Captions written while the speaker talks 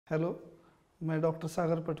Hello, मैं doctor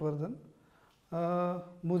सागर पटवर्धन।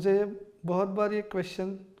 मुझे बहुत बार ये क्वेश्चन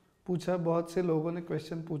पूछा, बहुत से लोगों ने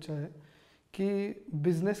क्वेश्चन पूछा है कि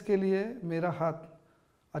बिज़नेस के लिए मेरा हाथ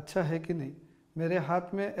अच्छा है कि नहीं, मेरे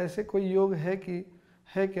हाथ में ऐसे कोई योग है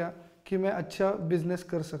क्या कि मैं अच्छा बिज़नेस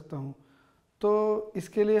कर सकता हूँ। तो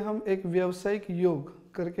इसके लिए हम एक व्यावसायिक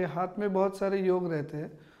योग करके, हाथ में बहुत सारे योग रहते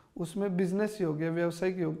हैं, उसमें बिजनेस योग या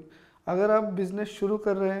व्यावसायिक योग, अगर आप बिज़नेस शुरू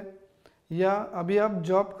कर रहे हैं या अभी आप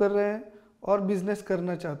जॉब कर रहे हैं और बिज़नेस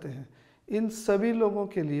करना चाहते हैं, इन सभी लोगों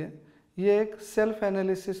के लिए ये एक सेल्फ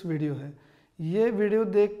एनालिसिस वीडियो है। ये वीडियो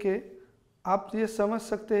देख के आप ये समझ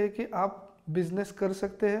सकते हैं कि आप बिज़नेस कर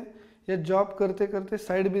सकते हैं या जॉब करते करते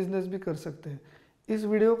साइड बिज़नेस भी कर सकते हैं। इस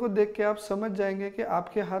वीडियो को देख के आप समझ जाएंगे कि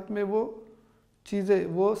आपके हाथ में वो चीज़ें,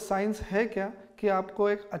 वो साइंस है क्या कि आपको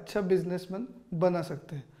एक अच्छा बिजनेसमैन बना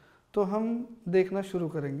सकते हैं। तो हम देखना शुरू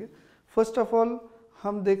करेंगे। फर्स्ट ऑफ ऑल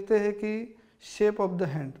हम देखते हैं कि शेप ऑफ द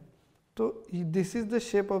हैंड। तो this is the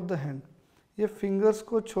shape of the hand. ये फिंगर्स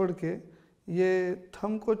को छोड़ के, ये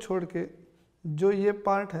थंब को छोड़ के जो ये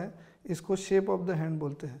पार्ट है, इसको शेप ऑफ द हैंड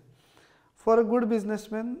बोलते हैं। For a good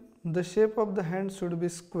businessman the shape of the hand should be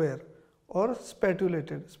square और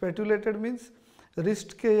स्पैटुलेटेड। स्पैटुलेटेड मीन्स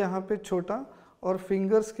रिस्ट के यहाँ पे छोटा और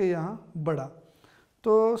फिंगर्स के यहाँ बड़ा।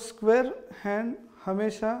 तो स्क्वायर हैंड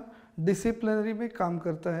हमेशा डिसिप्लिनरी में काम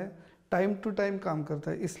करता है, टाइम टू टाइम काम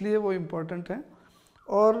करता है, इसलिए वो इम्पोर्टेंट है।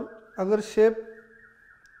 और अगर शेप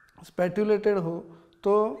स्पैटुलेटेड हो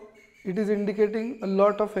तो it is indicating a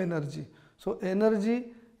lot of energy. So energy,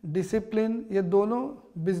 discipline, ये दोनों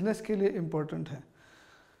बिजनेस के लिए इम्पोर्टेंट है।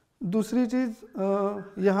 दूसरी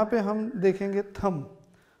चीज़ यहाँ पे हम देखेंगे थंब।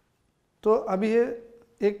 तो अभी ये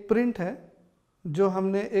एक प्रिंट है जो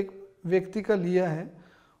हमने एक व्यक्ति का लिया है,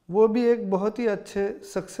 वो भी एक बहुत ही अच्छे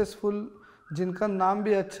सक्सेसफुल, जिनका नाम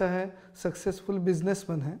भी अच्छा है, सक्सेसफुल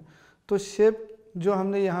बिजनेसमैन है। तो शेप जो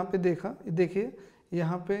हमने यहाँ पे देखा, देखिए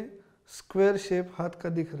यहाँ पे स्क्वायर शेप हाथ का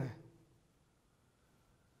दिख रहा है,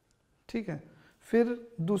 ठीक है। फिर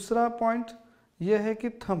दूसरा पॉइंट यह है कि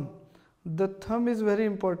thumb, the thumb is very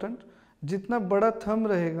important. जितना बड़ा थंब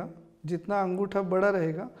रहेगा, जितना अंगूठा बड़ा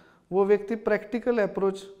रहेगा, वो व्यक्ति प्रैक्टिकल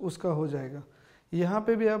अप्रोच उसका हो जाएगा। यहाँ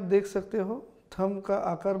पे भी आप देख सकते हो थंब का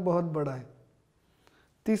आकार बहुत बड़ा है।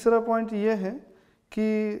 तीसरा पॉइंट ये है कि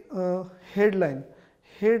headline.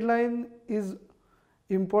 Headline is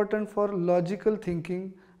important for logical thinking,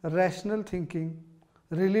 rational thinking,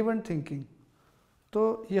 relevant thinking.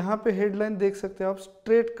 तो यहाँ पे हेडलाइन देख सकते हो आप,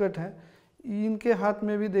 स्ट्रेट कट है। इनके हाथ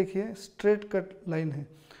में भी देखिए स्ट्रेट कट लाइन है,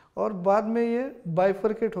 और बाद में ये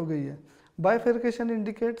बाइफरकेट हो गई है। Bifurcation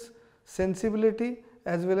indicates sensibility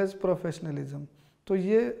as well as professionalism. तो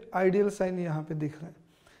ये आइडियल साइन यहाँ पे दिख रहा है।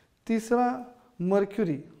 तीसरा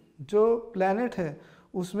मर्क्यूरी, जो प्लैनेट है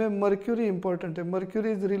उसमें मर्क्यूरी इंपॉर्टेंट है।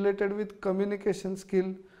 Mercury is related with communication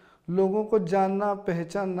skill, लोगों को जानना,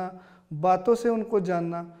 पहचानना, बातों से उनको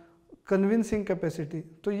जानना, कन्विंसिंग कैपेसिटी।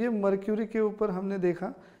 तो ये मर्क्यूरी के ऊपर हमने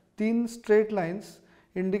देखा 3 straight lines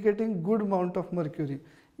indicating good amount of mercury.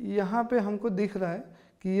 यहाँ पे हमको दिख रहा है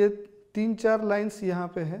कि ये 3-4 लाइंस यहाँ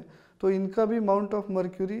पे है, तो इनका भी अमाउंट ऑफ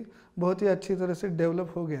मर्क्यूरी बहुत ही अच्छी तरह से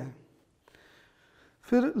डेवलप हो गया है।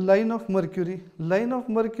 फिर line of mercury. Line of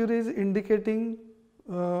mercury is indicating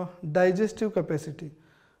digestive capacity.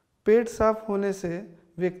 पेट साफ होने से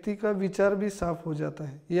व्यक्ति का विचार भी साफ हो जाता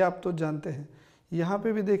है, ये आप तो जानते हैं। यहाँ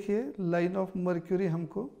पे भी देखिए लाइन ऑफ मर्क्यूरी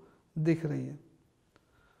हमको दिख रही है।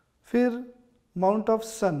 फिर माउंट ऑफ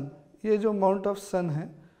सन, ये जो माउंट ऑफ सन है,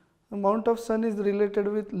 mount of sun is related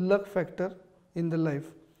with luck factor in the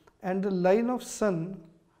life, and the line of sun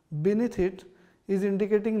beneath it is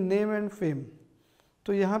indicating name and fame।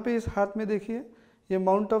 तो यहाँ पे इस हाथ में देखिए ये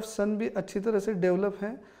माउंट ऑफ सन भी अच्छी तरह से डेवलप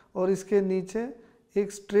है, और इसके नीचे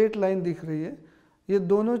एक स्ट्रेट लाइन दिख रही है। ये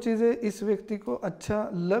दोनों चीज़ें इस व्यक्ति को अच्छा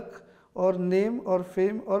लक और नेम और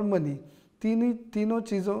फेम और मनी, तीनों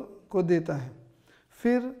चीज़ों को देता है।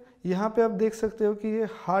 फिर यहाँ पे आप देख सकते हो कि ये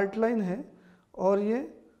हार्ट लाइन है और ये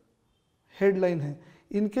हेड लाइन है,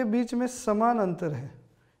 इनके बीच में समान अंतर है।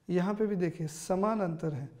 यहाँ पे भी देखिए समान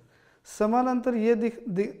अंतर है। समान अंतर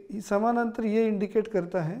ये इंडिकेट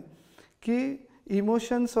करता है कि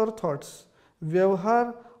इमोशंस और थॉट्स,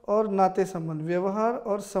 व्यवहार और नाते संबंध, व्यवहार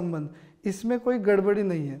और संबंध, इसमें कोई गड़बड़ी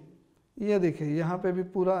नहीं है। ये देखिए यहाँ पे भी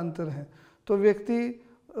पूरा अंतर है। तो व्यक्ति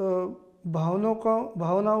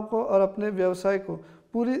भावनाओं को और अपने व्यवसाय को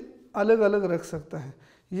पूरी अलग अलग रख सकता है,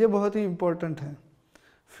 ये बहुत ही इम्पोर्टेंट है।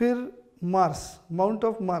 फिर मार्स, माउंट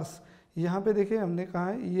ऑफ मार्स, यहाँ पे देखिए हमने कहा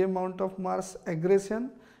है ये माउंट ऑफ मार्स एग्रेशन,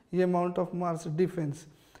 ये माउंट ऑफ मार्स डिफेंस।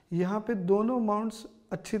 यहाँ पे दोनों माउंट्स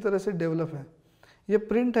अच्छी तरह से डेवलप है। ये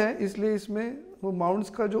प्रिंट है इसलिए इसमें वो माउंट्स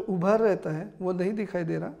का जो उभार रहता है वो नहीं दिखाई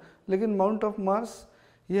दे रहा, लेकिन माउंट ऑफ मार्स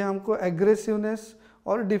ये हमको एग्रेसिवनेस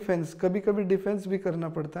और डिफेंस, कभी कभी डिफेंस भी करना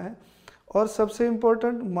पड़ता है। और सबसे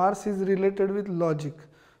important, Mars is related with logic,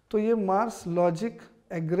 तो ये मार्स लॉजिक,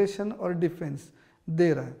 एग्रेशन और डिफेंस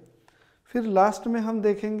दे रहा है। फिर लास्ट में हम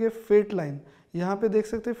देखेंगे फेट लाइन। यहाँ पे देख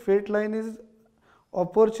सकते हैं fate line is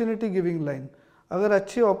opportunity giving line. अगर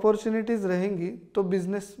अच्छी अपॉर्चुनिटीज़ रहेंगी तो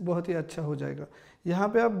बिजनेस बहुत ही अच्छा हो जाएगा। यहाँ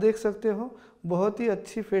पे आप देख सकते हो बहुत ही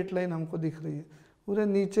अच्छी फेट लाइन हमको दिख रही है, पूरे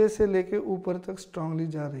नीचे से लेके ऊपर तक स्ट्रांगली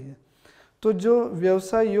जा रही है। तो जो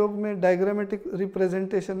व्यवसाय योग में डायग्रामेटिक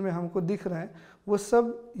रिप्रेजेंटेशन में हमको दिख रहा है वो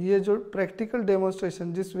सब ये जो प्रैक्टिकल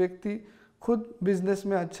डेमोन्स्ट्रेशन, जिस व्यक्ति खुद बिजनेस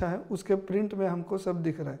में अच्छा है उसके प्रिंट में हमको सब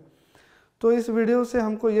दिख रहा है। तो इस वीडियो से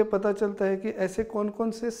हमको ये पता चलता है कि ऐसे कौन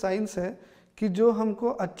कौन से साइंस है कि जो हमको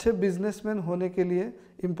अच्छे बिजनेसमैन होने के लिए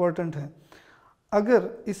इम्पोर्टेंट है। अगर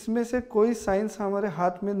इसमें से कोई साइंस हमारे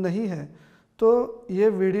हाथ में नहीं है तो ये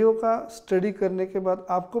वीडियो का स्टडी करने के बाद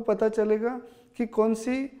आपको पता चलेगा कि कौन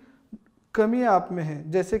सी कमी आप में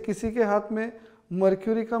है। जैसे किसी के हाथ में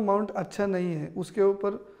मर्क्यूरी का माउंट अच्छा नहीं है, उसके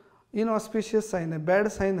ऊपर इनऑस्पिशियस साइन है, बैड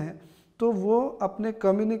साइन है, तो वो अपने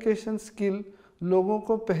कम्युनिकेशन स्किल, लोगों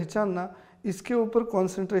को पहचानना, इसके ऊपर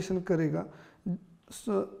कंसंट्रेशन करेगा,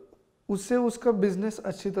 उससे उसका बिजनेस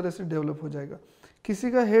अच्छी तरह से डेवलप हो जाएगा।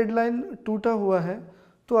 किसी का हेडलाइन टूटा हुआ है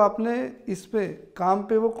तो आपने इस पे काम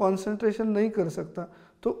पे वो कंसंट्रेशन नहीं कर सकता,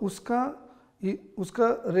 तो उसका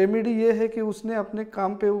रेमेडी ये है कि उसने अपने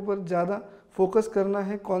काम पे ऊपर ज़्यादा फोकस करना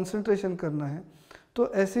है, कंसंट्रेशन करना है। तो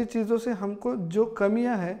ऐसी चीज़ों से हमको जो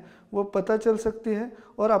कमियां हैं वो पता चल सकती है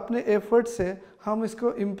और अपने एफर्ट से हम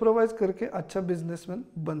इसको इम्प्रोवाइज करके अच्छा बिजनेसमैन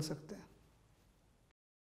बन सकते हैं।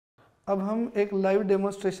 अब हम एक लाइव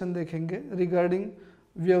डेमोन्स्ट्रेशन देखेंगे रिगार्डिंग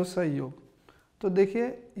व्यवसाय योग। तो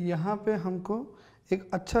देखिए यहाँ पे हमको एक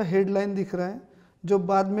अच्छा हेडलाइन दिख रहा है जो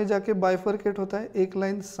बाद में जाके बाइफरकेट होता है, एक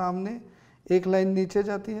लाइन सामने एक लाइन नीचे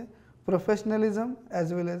जाती है, professionalism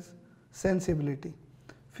as well as sensibility.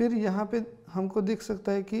 फिर यहाँ पे हमको दिख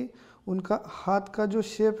सकता है कि उनका हाथ का जो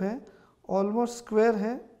शेप है ऑलमोस्ट स्क्वायर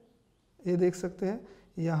है, ये देख सकते हैं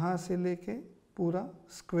यहाँ से लेके पूरा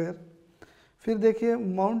स्क्वायर। फिर देखिए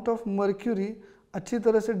माउंट ऑफ मर्क्यूरी अच्छी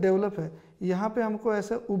तरह से डेवलप है, यहाँ पे हमको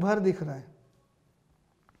ऐसा उभार दिख रहा है,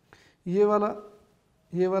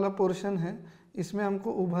 ये वाला पोर्शन है, इसमें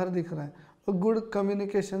हमको उभार दिख रहा है, और गुड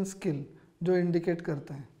कम्युनिकेशन स्किल जो इंडिकेट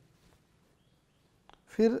करता है।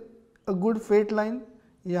 फिर अ गुड फेट लाइन,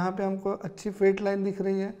 यहाँ पे हमको अच्छी फेट लाइन दिख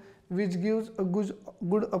रही है which gives a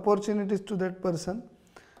good opportunities to that person.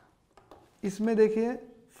 इसमें देखिए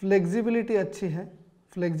फ्लेक्सिबिलिटी अच्छी है,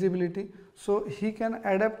 flexibility, so he can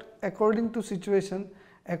adapt according to situation,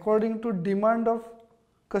 according to demand of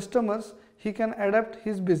customers, he can adapt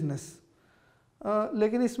his business.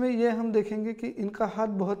 लेकिन इसमें ये हम देखेंगे कि इनका हाथ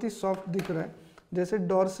बहुत ही सॉफ्ट दिख रहा है, जैसे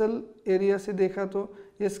डॉर्सल एरिया से देखा तो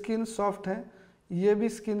ये स्किन सॉफ्ट है, ये भी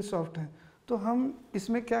स्किन सॉफ्ट है। तो हम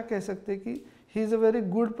इसमें क्या कह सकते हैं कि he is a very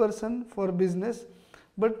good person for business,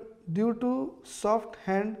 but due too soft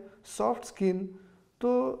hand, soft skin,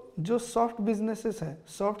 तो जो सॉफ्ट बिजनेसेस है,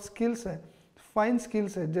 सॉफ्ट स्किल्स है, फाइन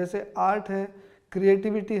स्किल्स है, जैसे आर्ट है,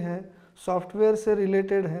 क्रिएटिविटी है, सॉफ्टवेयर से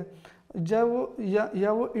रिलेटेड है, जब वो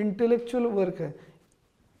या वो इंटेलेक्चुअल वर्क है,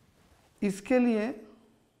 इसके लिए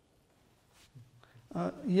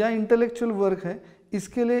या इंटेलेक्चुअल वर्क है,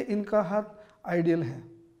 इसके लिए इनका हाथ आइडियल है।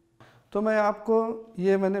 तो मैं आपको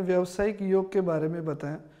ये मैंने व्यावसायिक योग के बारे में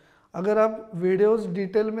बताया। अगर आप वीडियोस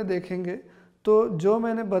डिटेल में देखेंगे तो जो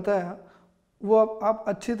मैंने बताया वो आप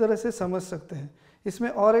अच्छी तरह से समझ सकते हैं। इसमें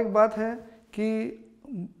और एक बात है कि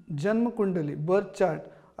जन्म कुंडली, बर्थ चार्ट,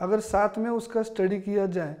 अगर साथ में उसका स्टडी किया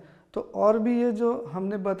जाए तो और भी ये जो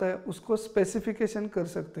हमने बताया उसको स्पेसिफिकेशन कर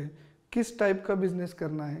सकते हैं, किस टाइप का बिजनेस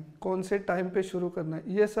करना है, कौन से टाइम पे शुरू करना है,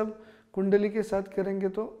 ये सब कुंडली के साथ करेंगे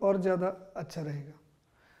तो और ज़्यादा अच्छा रहेगा।